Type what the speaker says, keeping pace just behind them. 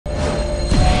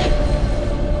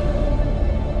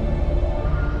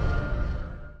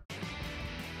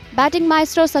Batting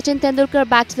maestro Sachin Tendulkar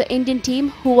backed the Indian team,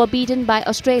 who were beaten by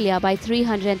Australia by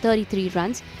 333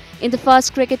 runs in the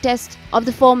first cricket test of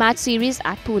the four-match series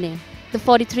at Pune. The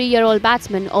 43-year-old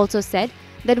batsman also said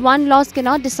that one loss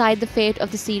cannot decide the fate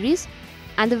of the series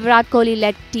and the Virat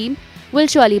Kohli-led team will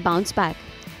surely bounce back.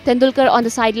 Tendulkar on the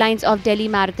sidelines of Delhi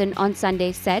Marathon on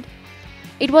Sunday said,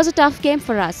 "It was a tough game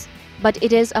for us, but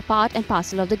it is a part and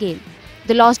parcel of the game.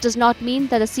 The loss does not mean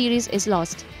that the series is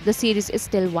lost. The series is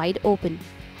still wide open."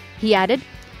 He added,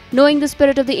 "Knowing the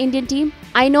spirit of the Indian team,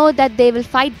 I know that they will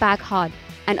fight back hard.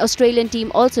 An Australian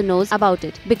team also knows about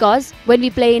it, because when we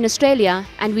play in Australia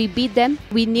and we beat them,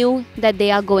 we knew that they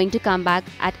are going to come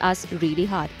back at us really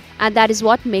hard. And that is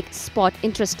what makes sport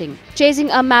interesting."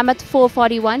 Chasing a mammoth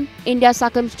 441, India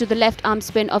succumbed to the left-arm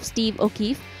spin of Steve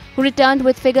O'Keefe, who returned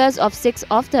with figures of 6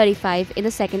 of 35 in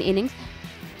the second innings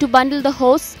to bundle the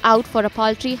hosts out for a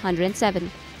paltry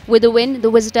 107. With the win, the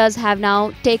visitors have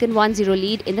now taken 1-0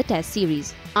 lead in the Test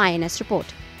series. INS report.